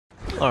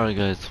Alright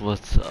guys,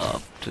 what's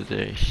up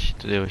today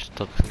we're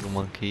Toxic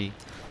Monkey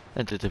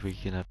and today we're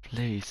gonna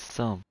play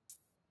some.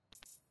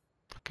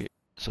 Okay,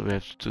 so we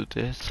have to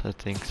do this, I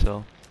think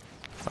so.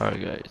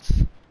 Alright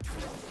guys.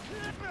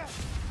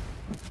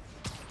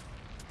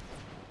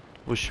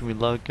 Wish me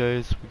luck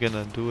guys, we're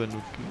gonna do and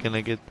we're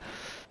gonna get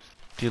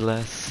the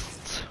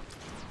last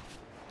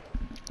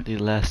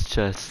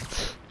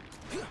chest.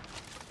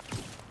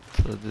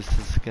 So this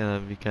is gonna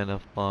be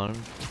kinda fun.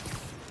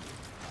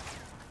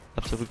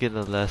 After we get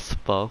the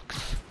last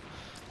box,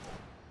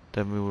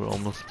 then we were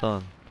almost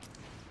done.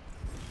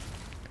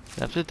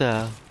 After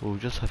that, we'll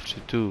just have to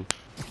do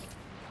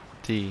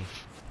the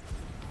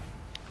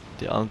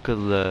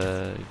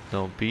uncle,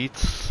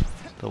 beats,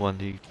 the one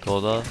he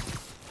told us,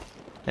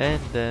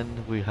 and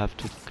then we have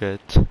to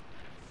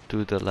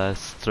do the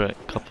last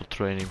couple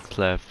trainings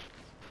left.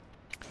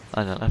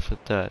 And then after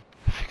that,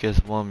 if you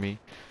guys want me,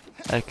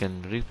 I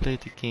can replay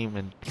the game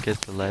and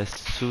get the last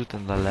suit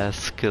and the last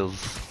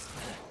skills.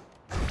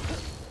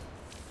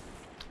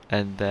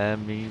 And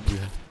then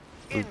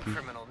In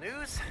criminal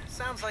news,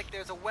 sounds like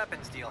there's a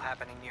weapons deal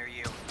happening near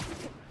you.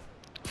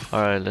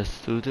 Alright,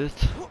 let's do this.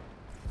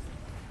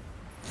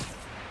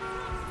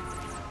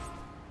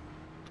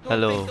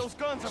 Hello. Those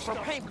guns are from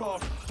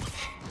paintball.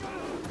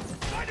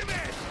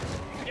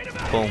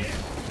 Boom.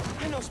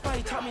 I know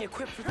Spidey taught me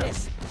equipped for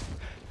this.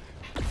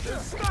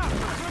 Stop,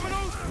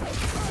 criminals!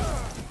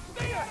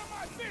 Stay out of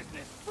my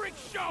business, freak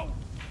show!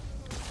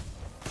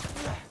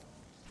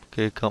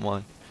 Okay, come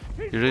on.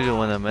 You really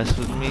wanna mess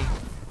with me?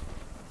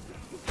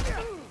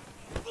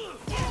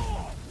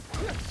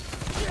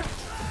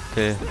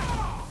 Okay.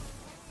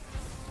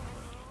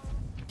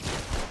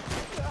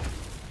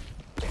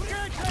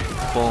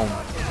 Boom.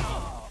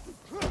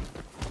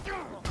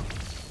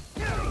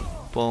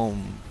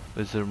 Boom.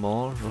 Is there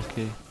more?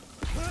 Okay.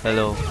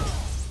 Hello.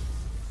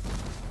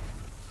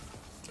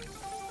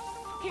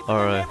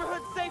 Alright.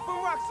 Neighborhood safe from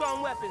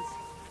Roxxon weapons.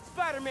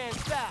 Spider-Man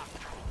style.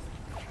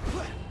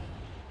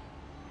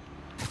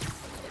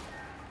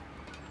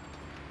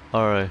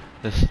 Alright,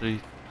 let's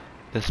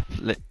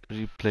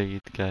replay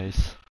it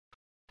guys.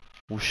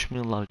 Wish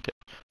me luck.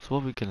 So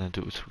what we're gonna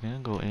do is we're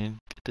gonna go in,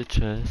 get the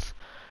chest,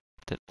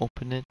 then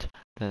open it,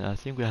 then I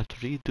think we have to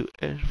redo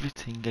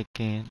everything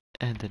again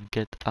and then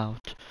get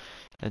out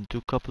and do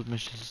a couple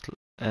missions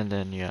and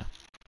then yeah.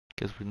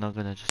 Because we're not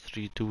gonna just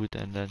redo it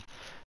and then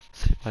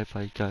say bye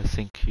bye guys,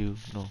 thank you.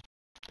 No,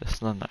 that's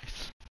not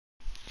nice.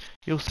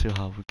 You'll see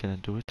how we're gonna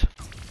do it.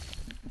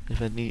 If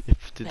I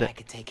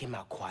could take him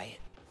out quiet.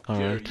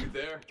 Alright. Jerry, you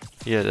there?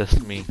 Yeah, that's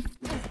me.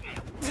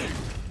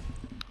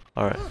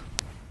 Alright.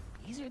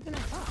 Easier than I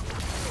thought.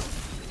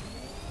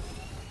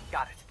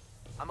 Got it.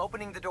 I'm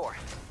opening the door.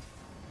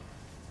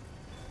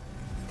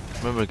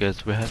 Remember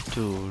guys, we have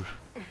to...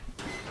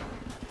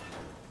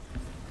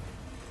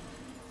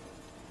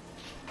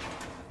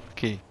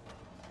 Okay.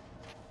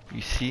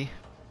 You see?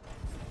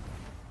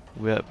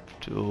 We have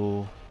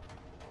to...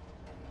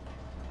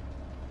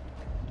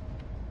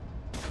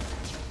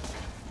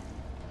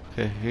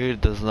 Okay, here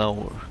it does not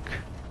work.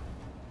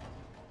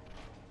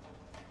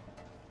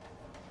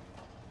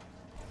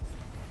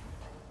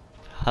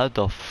 How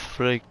the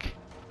frick?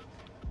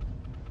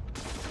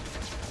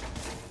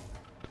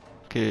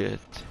 Okay,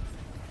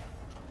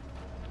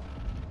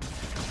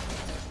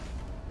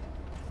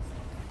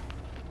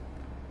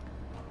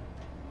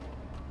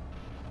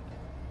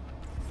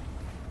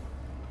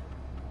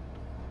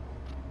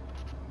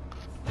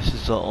 this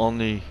is the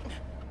only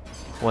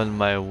one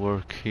might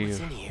work here. What's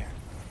in here?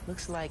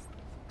 Looks like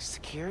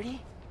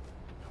security?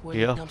 Where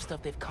Yeah. the dumb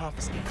stuff they've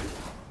confiscated.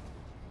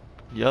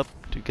 Yup,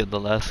 to get the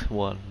last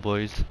one,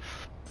 boys.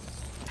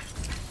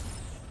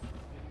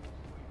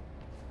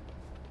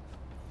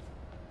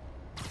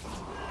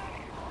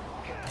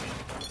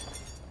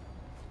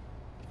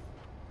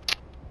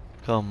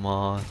 Come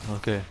on,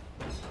 okay.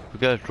 We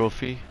got a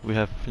trophy, we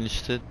have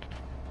finished it.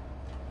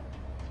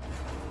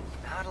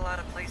 Not a lot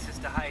of places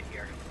to hide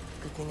here.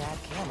 Good thing I had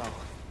camo.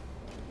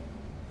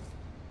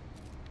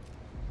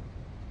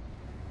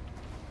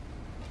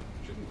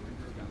 Shouldn't bring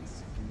her down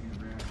security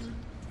reactor.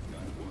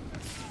 Got one.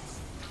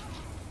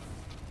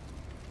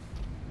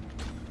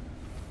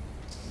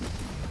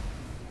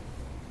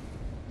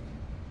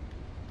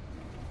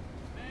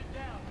 Man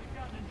down, we've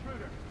got an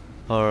intruder.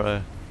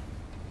 Alright.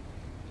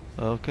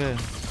 Okay.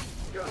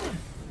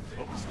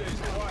 Hope he stays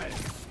quiet.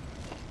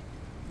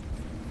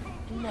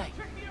 Night.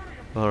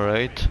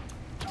 Alright.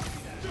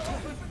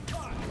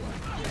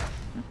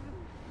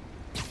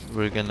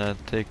 We're gonna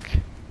take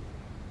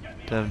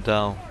them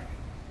down.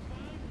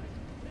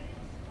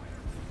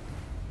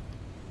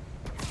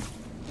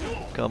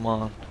 Come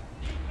on.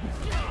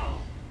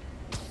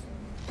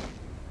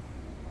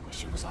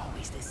 Wish it was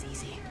always this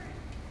easy.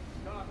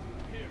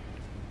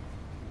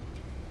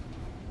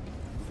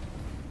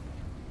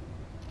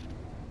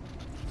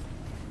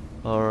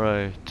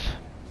 Alright.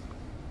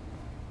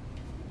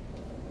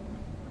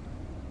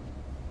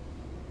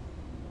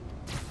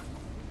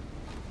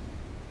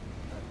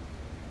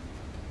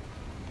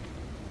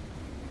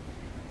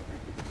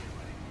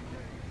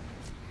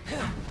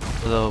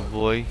 Hello,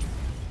 boy.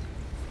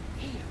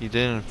 He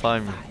didn't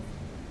find me.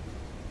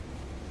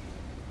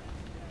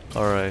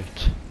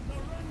 Alright.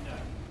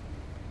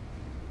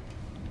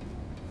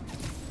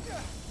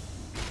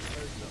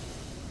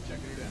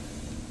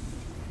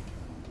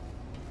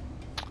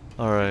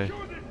 Alright.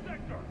 Secure this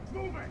sector.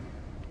 Moving.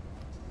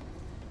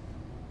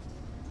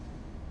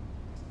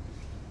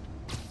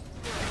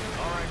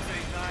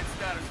 RX-89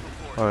 status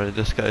report. Alright,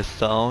 this guy's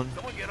down.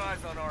 Someone get eyes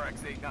on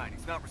RX-89.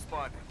 He's not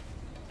responding.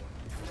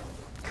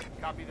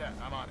 Copy that.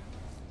 I'm on it.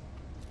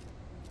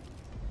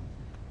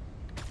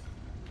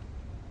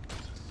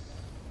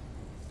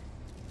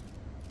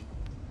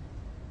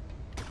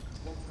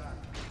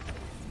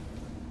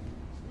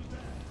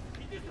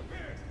 He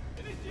disappeared.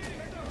 Initiating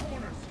the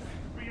corners.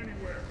 Be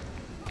anywhere.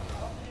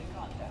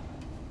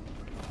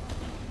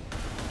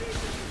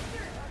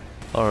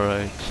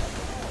 Alright.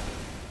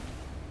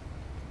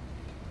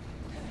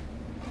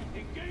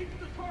 Engage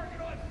the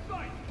target on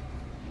sight.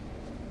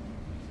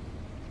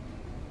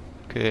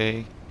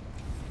 Okay.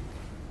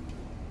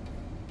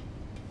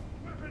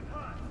 Weapons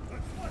hot.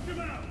 Let's flush him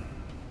out.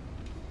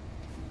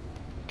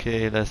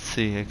 Okay, let's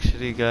see.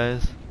 Actually,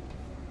 guys.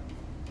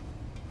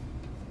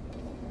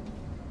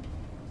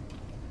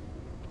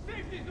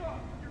 Safety's off.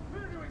 You're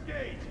clear to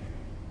engage.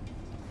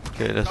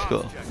 Okay, let's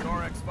go. Comms check,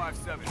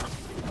 RX-57.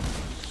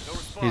 No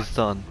response. He's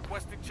done.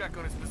 Requesting check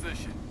on his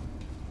position.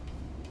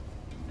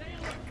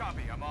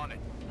 Copy, I'm on it.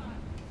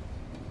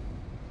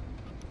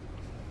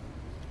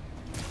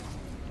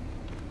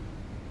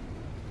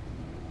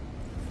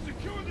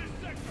 Secure this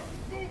sector.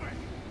 Moving.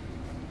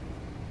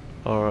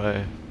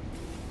 Alright.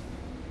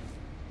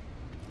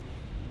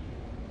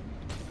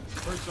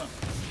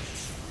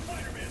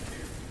 Spider-Man's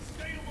here.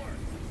 Stay alert.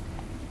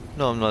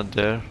 No, I'm not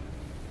there.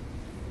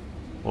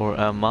 Or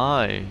am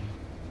I?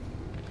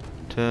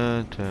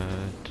 Dun,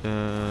 dun,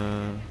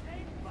 dun.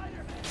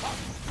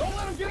 Don't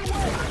let him get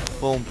away.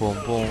 Boom, boom,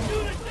 boom.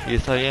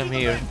 Yes, I am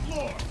here.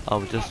 Floor. I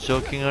was just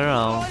joking I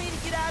around. need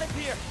to get out of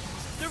here.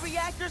 The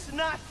reactor's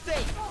not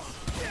safe.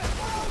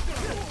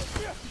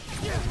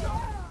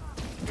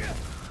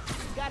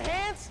 Got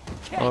hands?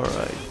 Catch.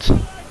 Alright.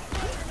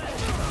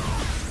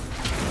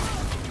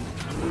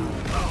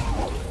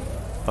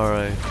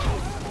 Alright.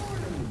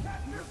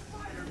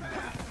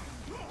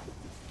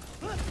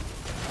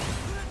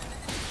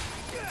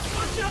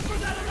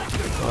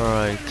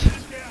 Alright.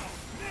 Down.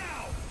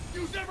 Now.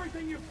 Use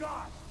everything you've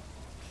got.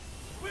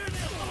 We're the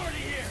authority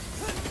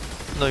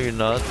here. No, you're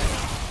not.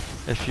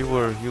 If you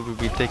were, you would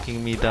be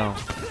taking me down.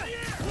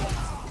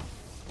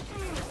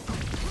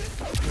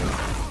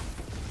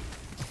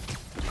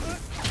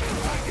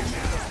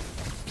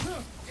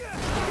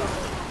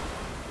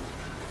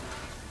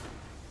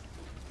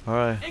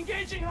 Alright.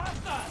 Engaging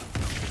hostile.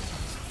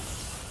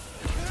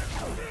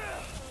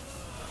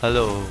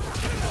 Hello,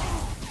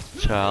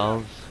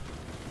 Charles.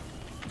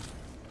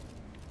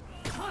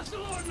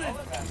 Hostile ordnance.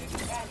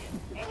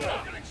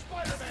 Targeting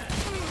Spider-Man.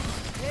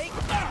 Take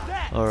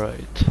that.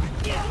 Alright.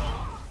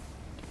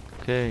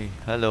 Okay,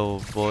 hello,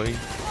 boy.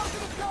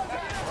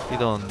 You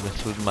don't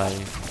mess with my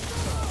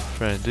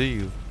friend, do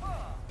you?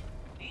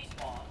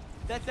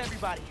 That's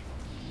everybody.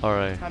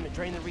 Alright, Time to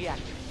drain the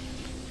reactor.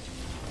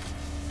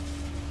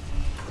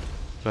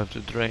 we have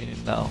to drain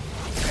it now.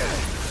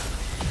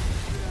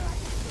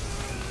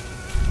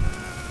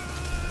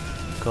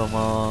 Come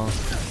on.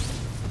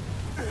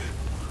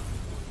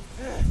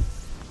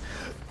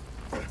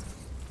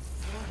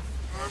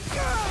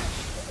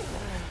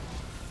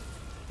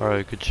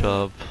 Alright, good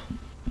job.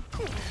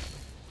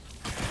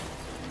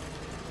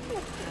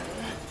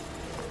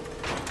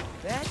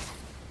 That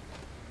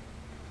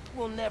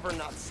will never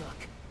not suck.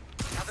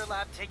 Another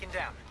lab taken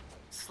down.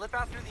 Slip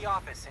out through the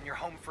office and you're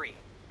home free.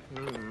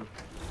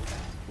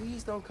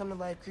 Please don't come to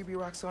life, creepy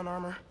Roxxon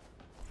armor.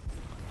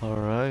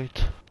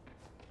 Alright.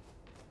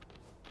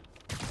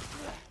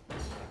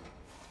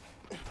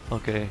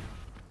 Okay.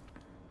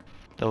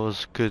 That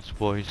was good,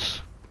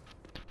 boys.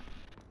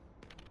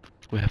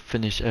 We have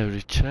finished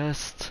every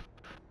chest.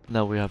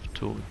 Now we have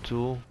to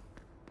do...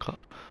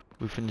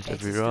 We finished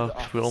every Access to the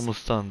rock. We're office.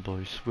 almost done,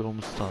 boys. We're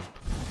almost done.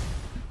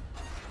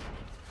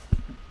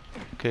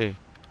 Okay.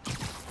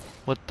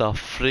 What the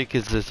freak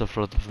is this in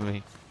front of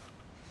me?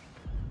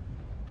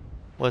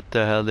 What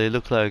the hell? They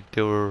look like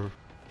they were...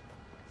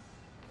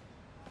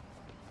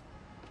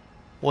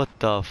 What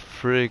the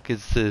freak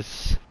is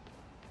this?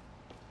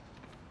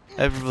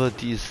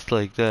 Everybody is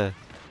like that.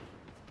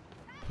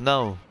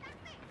 No.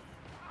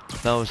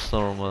 Now it's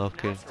normal,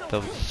 okay.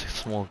 That was a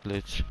small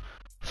glitch.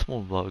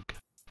 Small bug.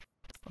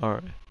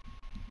 Alright.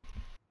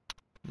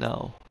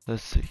 Now,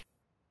 let's see.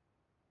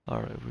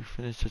 Alright, we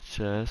finished the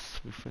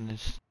chest. We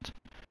finished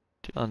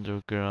the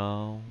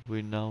underground.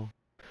 We now...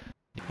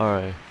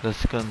 Alright,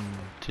 let's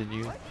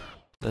continue.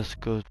 Let's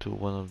go to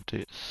one of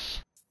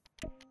this.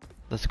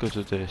 Let's go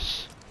to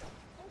this.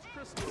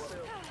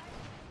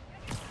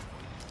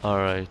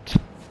 Alright.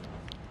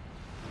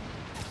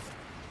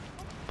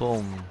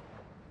 Boom.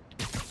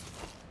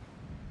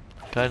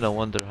 Kinda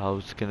wonder how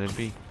it's gonna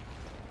be.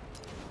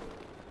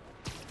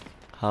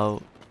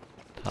 How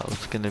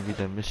it's gonna be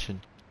the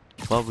mission.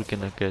 What we're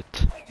gonna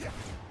get.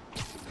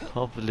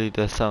 Hopefully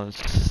that sounds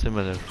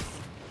similar.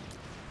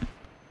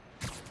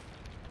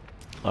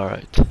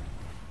 Alright.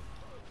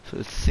 So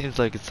it seems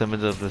like it's the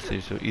middle of the city,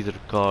 so either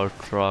car,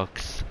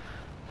 trucks,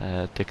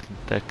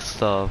 tech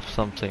stuff,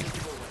 something.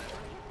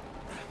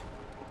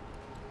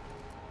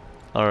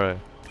 Alright.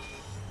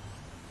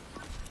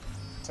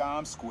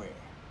 Times Square.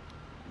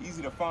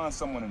 Easy to find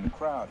someone in the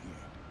crowd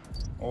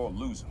here. Or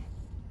lose them.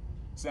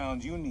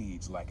 Sound you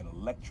need's like an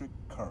electric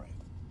current.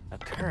 A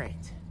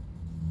current?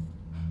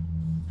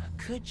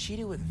 Could cheat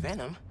it with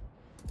venom.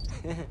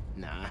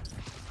 Nah.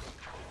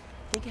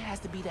 Think it has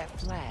to be that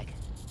flag.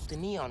 The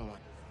neon one.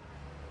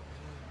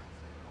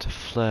 The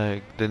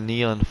flag, the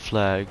neon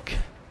flag.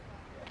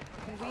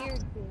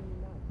 Weird being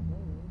not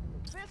playing.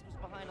 Fisk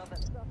was behind all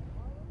that stuff.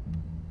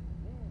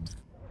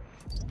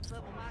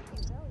 Level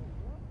Machiavelli,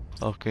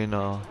 bro. Okay,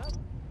 now.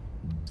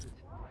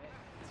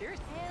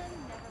 Seriously?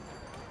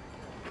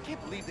 I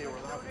can't believe they were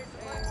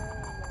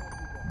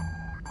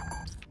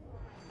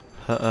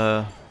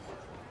allowed.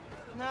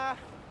 Nah,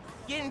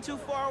 getting too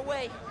far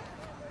away.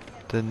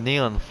 The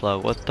neon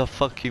flag. What the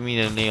fuck you mean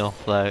a neon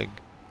flag?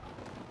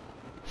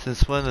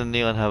 Since when the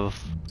neon have a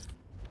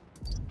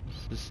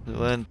since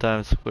when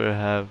Times Square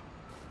have?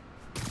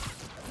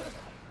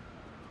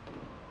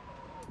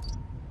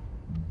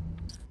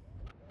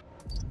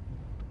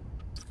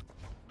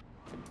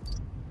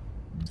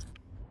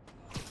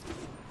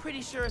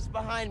 Pretty sure it's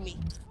behind me.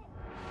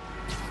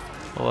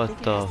 What Think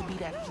it the? has to be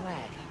that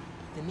flag.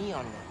 The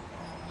neon one.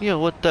 Yeah,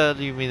 what the hell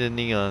do you mean the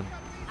neon?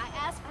 I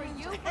asked for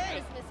you for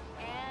Christmas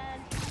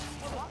and...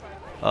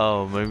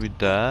 Oh, maybe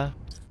that?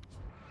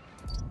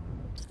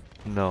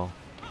 No.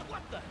 I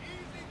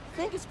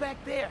think it's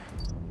back there.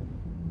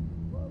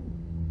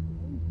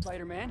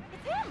 Spider-Man?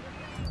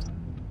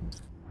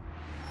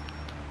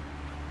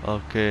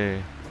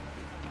 Okay.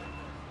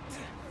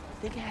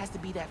 I think it has to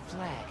be that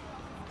flag.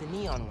 The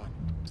neon one.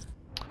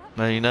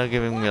 Man, you're not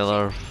giving me a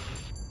lot of...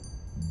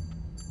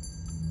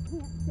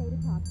 Can't stay to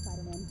talk,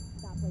 Spider-Man.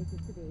 That place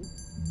is to be.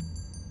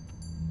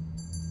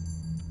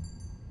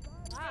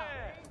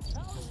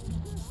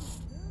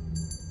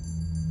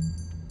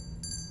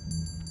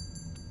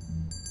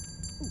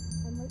 Ooh,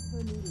 I'm late for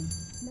a meeting.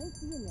 Nice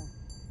seeing ya.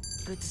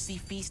 Good to see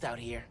Feast out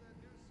here.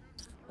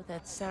 But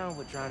that sound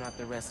would drown out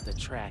the rest of the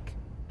track.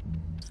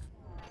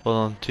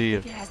 volunteer.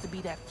 I think it has to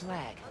be that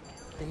flag.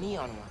 The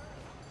neon one.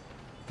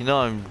 You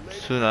know,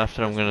 soon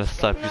after I'm gonna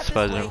slap you, Not this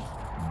Spider. way.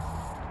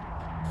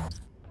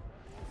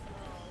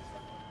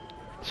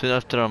 Soon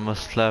after I'm gonna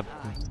slap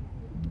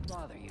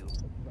Bother you.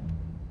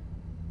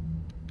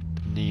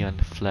 the neon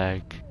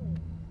flag.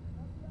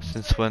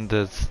 Since when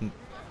does...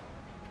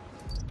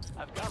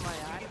 I've got my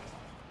eye.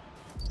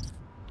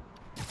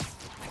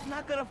 I'm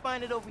not gonna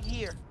find it over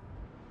here.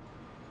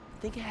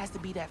 I think it has to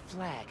be that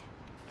flag.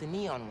 The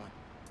neon one.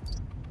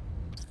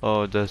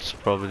 Oh, that's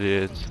probably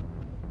it.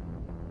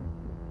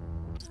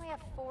 We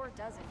have 4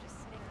 dozen just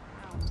sitting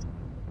around.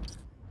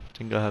 I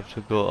think I have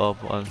to go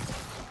up on...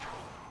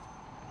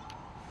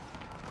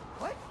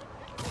 What?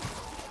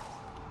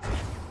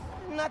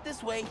 Not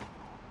this way.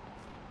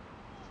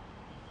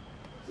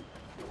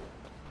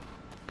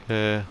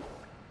 Okay.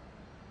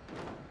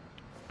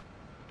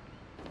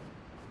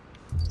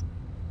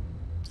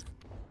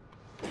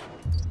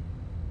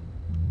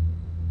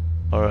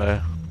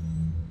 Alright.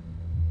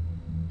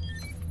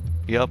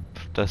 Yup,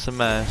 that's a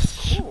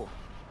match. Cool.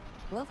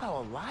 Love how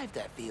alive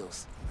that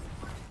feels.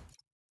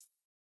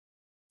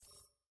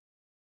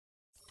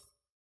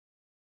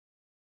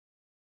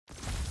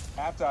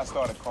 After I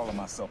started calling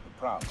myself the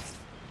problem,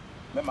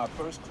 met my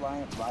first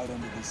client right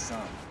under this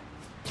sun.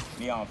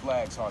 Neon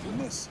flags hard to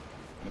miss,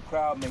 and the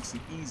crowd makes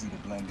it easy to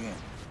blend in.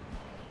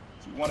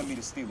 She wanted me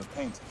to steal a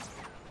painting.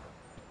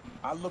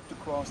 I looked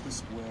across the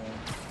square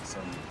and saw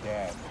your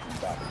dad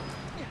looking back at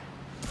me.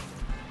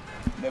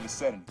 Never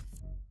said anything.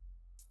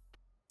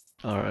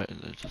 Alright,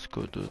 let's just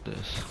go do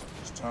this.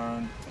 Just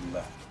turned and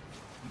left.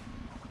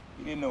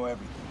 He didn't know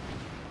everything,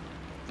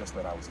 just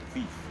that I was a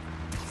thief.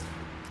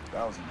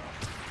 That was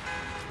enough.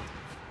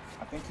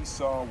 I think he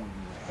saw where we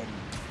were headed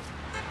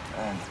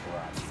long before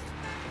I did.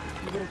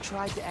 If you would have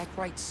tried to act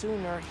right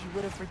sooner, he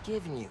would have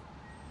forgiven you.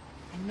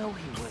 I know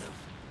he would have.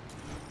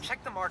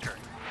 Check the marker.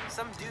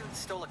 Some dudes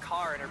stole a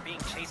car and are being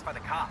chased by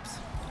the cops.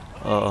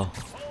 Uh-oh.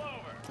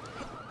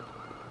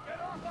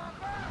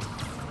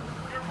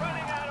 You're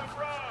running out of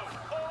road.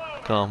 Pull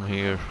over. Come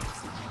here.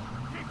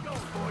 Keep going,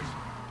 boys.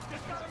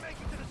 Just gotta make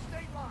it to the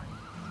state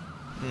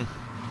line.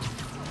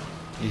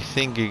 You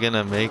think you're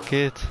gonna make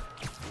it?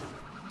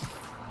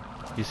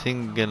 You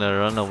think you're gonna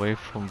run away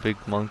from Big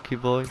Monkey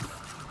Boy? I've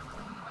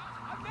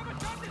never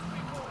done this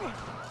before.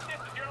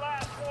 This is your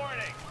last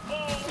warning.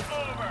 Pull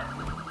over.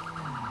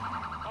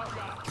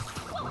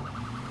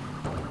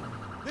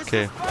 This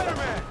Okay. is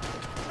Spider-Man!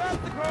 Stop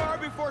the car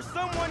before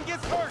someone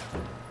gets hurt!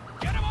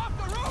 Get him off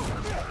the road.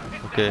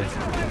 Okay.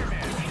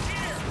 Spider-Man, he's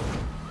here.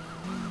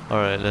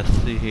 Alright, let's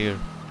see here.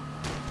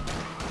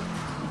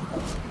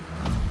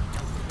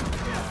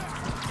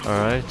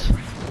 Alright.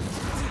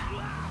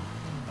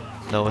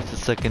 Now what's the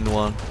second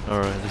one?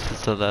 Alright, this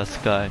is the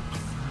last guy.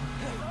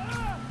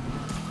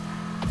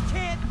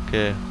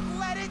 Okay.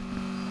 Let it.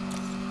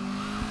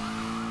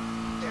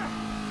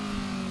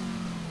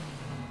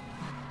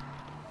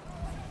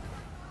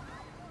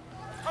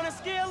 On a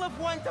scale of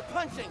 1 to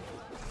punching,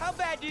 how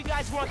bad do you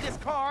guys want this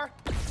car?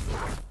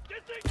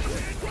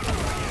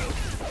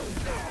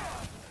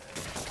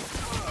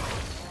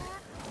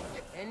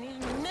 And he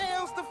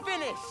nails the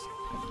finish.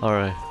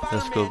 Alright,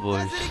 let's go, Spider-Man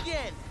boys. does it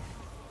again.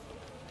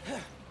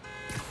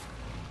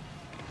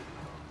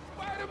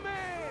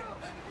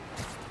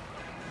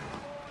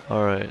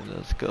 Alright,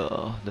 let's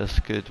go. That's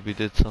good. We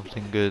did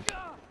something good.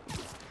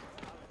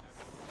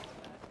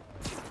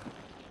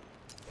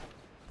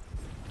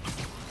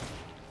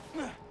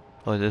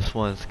 Oh, this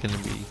one's gonna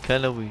be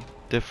kind of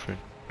different.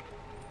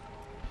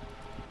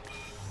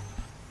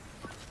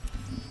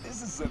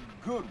 This is a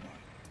good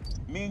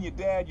one. Me and your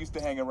dad used to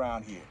hang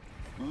around here.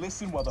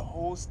 Listen while the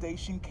whole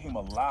station came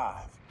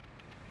alive.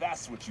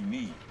 That's what you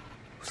need.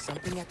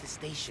 Something at the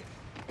station.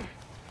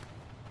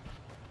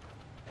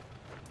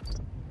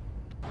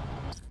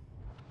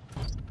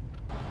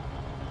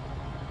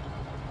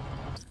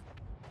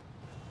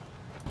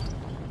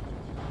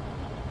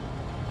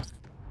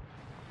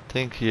 I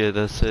think, yeah,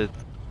 that's it.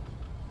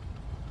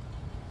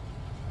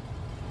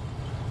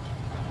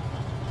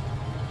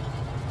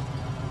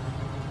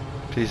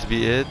 Please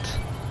be it.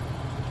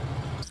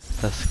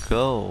 Let's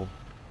go.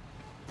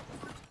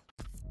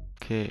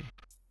 Okay.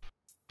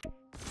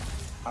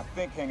 I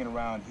think hanging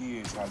around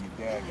here is how your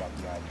dad got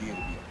the idea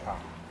to be a cop.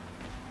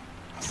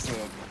 I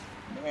said,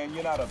 man,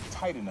 you're not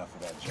uptight enough for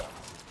that job.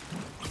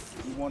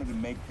 He wanted to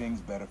make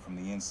things better from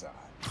the inside.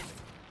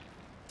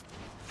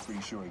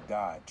 Pretty sure he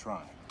died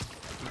trying.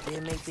 You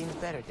did make things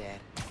better, Dad.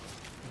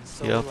 And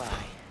so Yep. will I.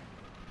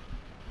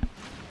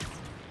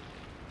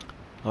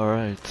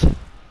 Alright.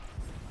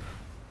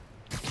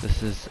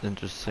 This is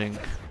interesting.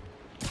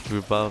 We're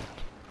about.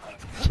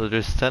 So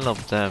there's 10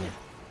 of them.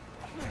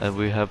 And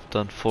we have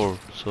done 4.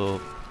 So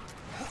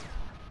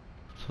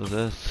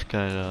that's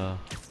kinda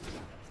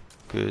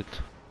good.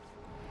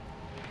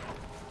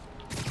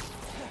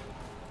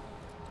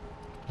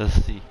 Let's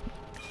see.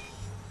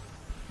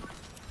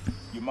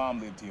 Your mom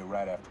lived here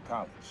right after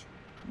college.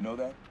 You know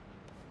that?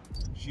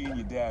 She and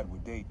your dad were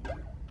dating.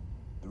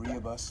 3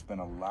 of us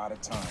spent a lot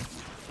of time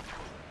here.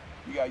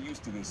 We got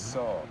used to this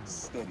soft,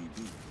 steady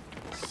beat.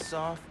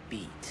 Soft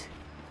beat.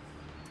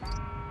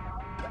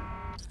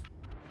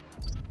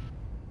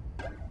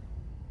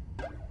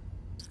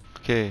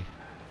 Okay.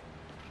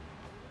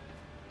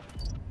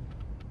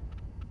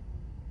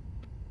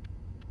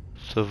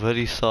 So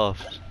very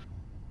soft.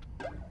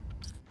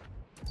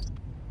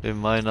 It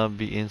might not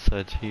be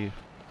inside here.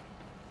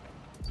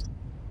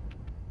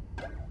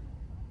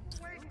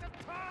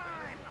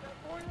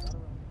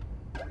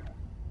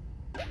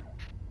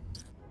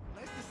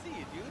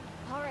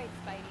 Alright,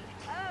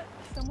 Spidey.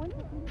 Someone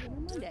took me to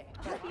dinner Monday,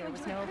 but there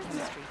was no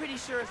chemistry. Pretty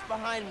sure it's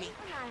behind me.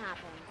 When that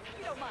happens,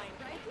 you don't mind,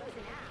 right? It was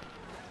an app.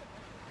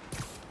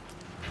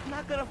 I'm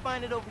not gonna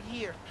find it over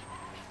here.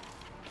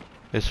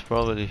 It's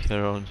probably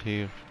around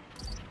here.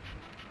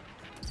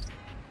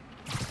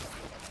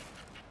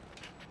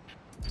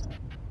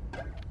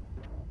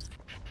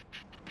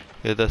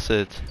 Yeah, that's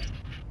it.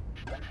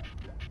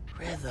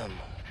 Rhythm,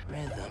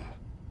 rhythm.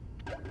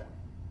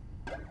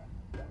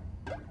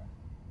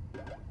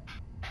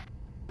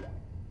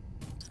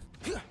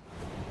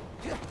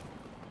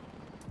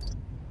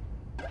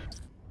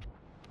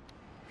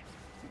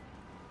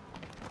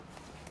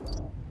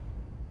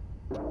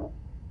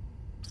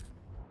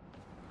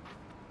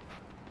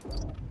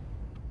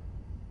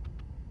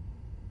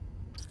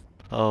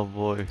 Oh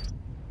boy.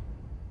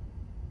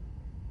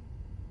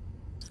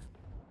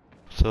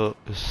 So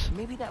it's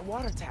Maybe that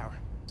water tower.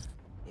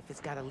 If it's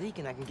got a leak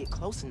and I can get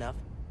close enough.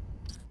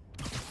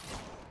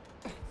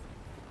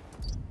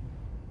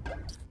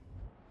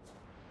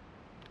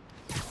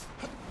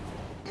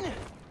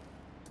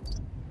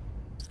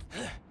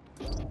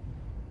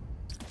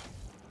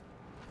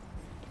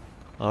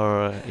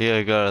 alright. Yeah,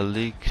 I got a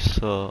leak,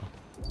 so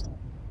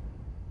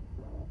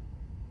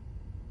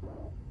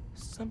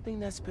Something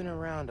that's been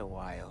around a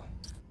while.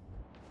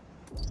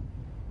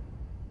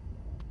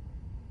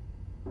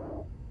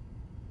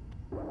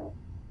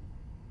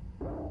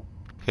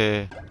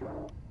 okay.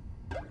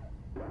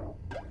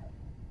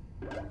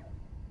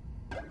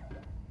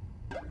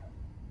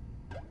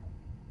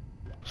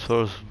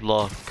 Source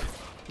block.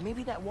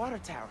 Maybe that water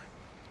tower.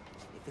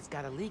 If it's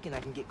got a leak and I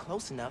can get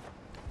close enough.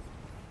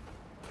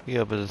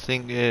 Yeah, but the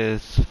thing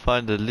is,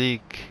 find the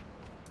leak.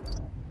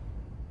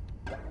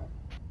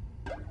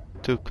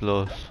 Too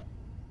close.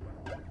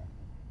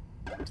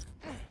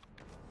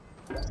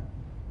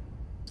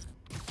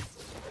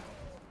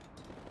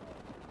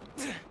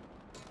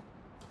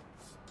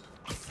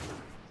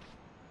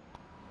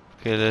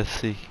 Okay, let's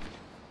see.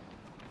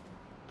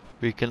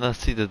 We cannot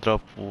see the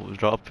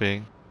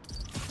dropping.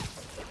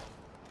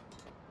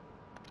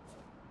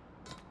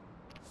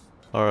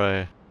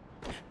 Alright.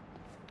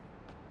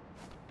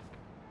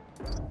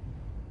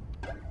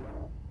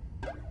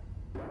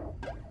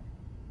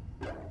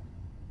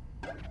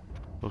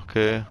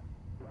 Okay.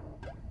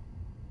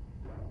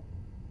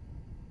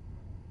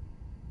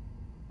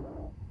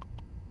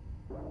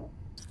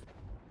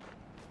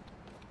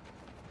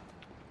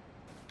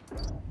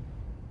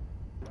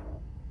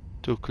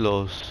 Too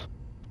close.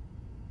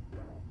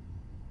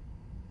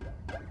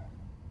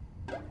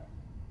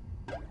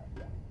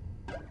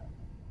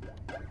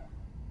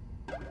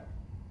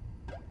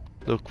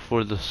 Look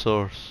for the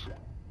source.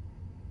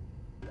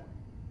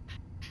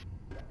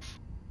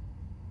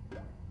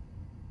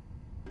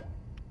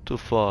 Too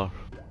far.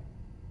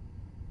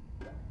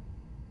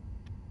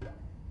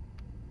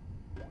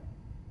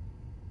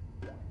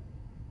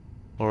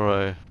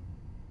 Alright.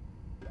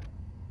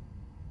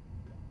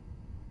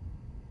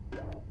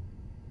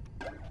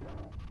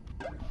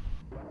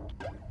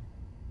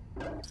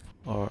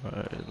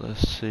 Alright,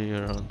 let's see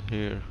around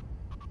here.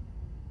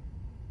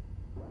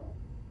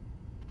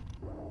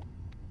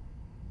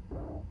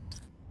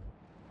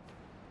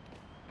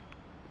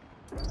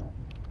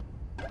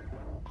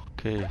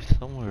 Okay,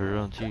 somewhere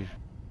around here.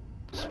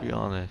 Let's be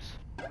honest.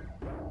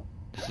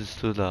 This is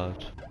too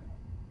loud.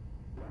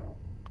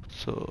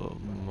 So,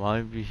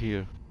 might be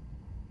here.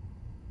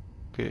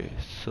 Okay,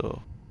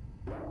 so.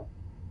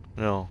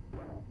 No.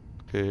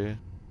 Okay.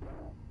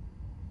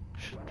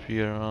 Should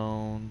be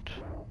around.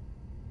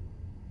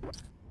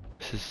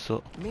 This is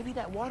so. Maybe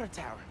that water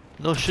tower.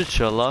 No shit,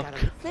 Sherlock.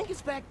 I think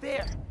it's back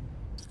there.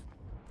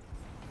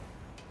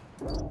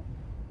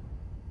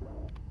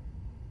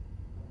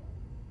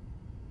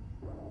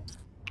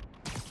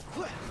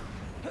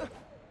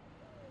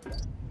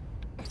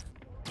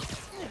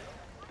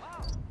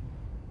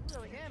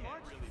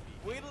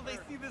 Wait till they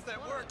see this at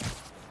work.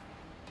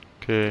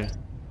 Okay.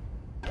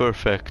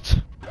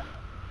 Perfect.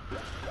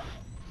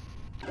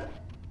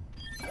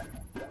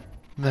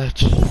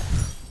 Match.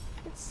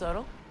 It's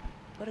subtle,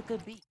 but a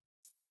good beat.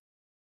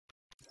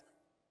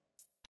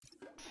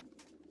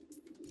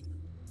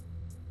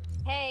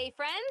 Hey,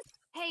 friends.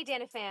 Hey,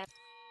 Danafan.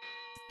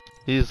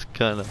 He's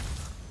kinda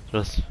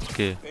just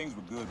okay. Things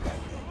were good back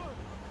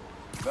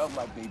then. Felt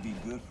like they'd be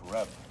good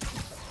forever.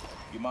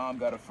 Your mom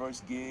got her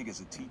first gig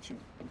as a teacher.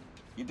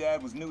 Your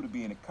dad was new to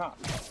being a cop,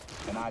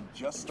 and I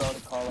just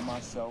started calling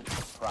myself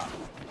a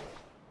private.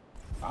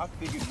 I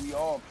figured we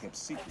all kept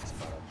secrets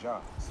about our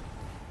jobs.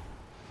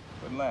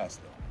 Couldn't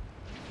last,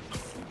 though.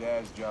 Your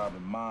dad's job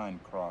and mine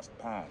crossed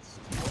paths.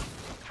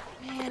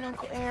 Man,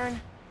 Uncle Aaron,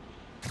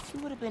 if you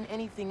would have been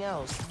anything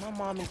else, my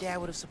mom and dad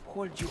would have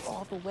supported you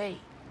all the way.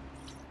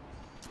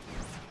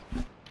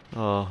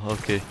 Oh,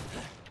 okay.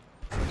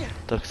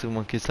 Toxic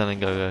Monkey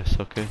signing out, guys.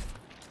 Okay.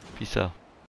 Peace out.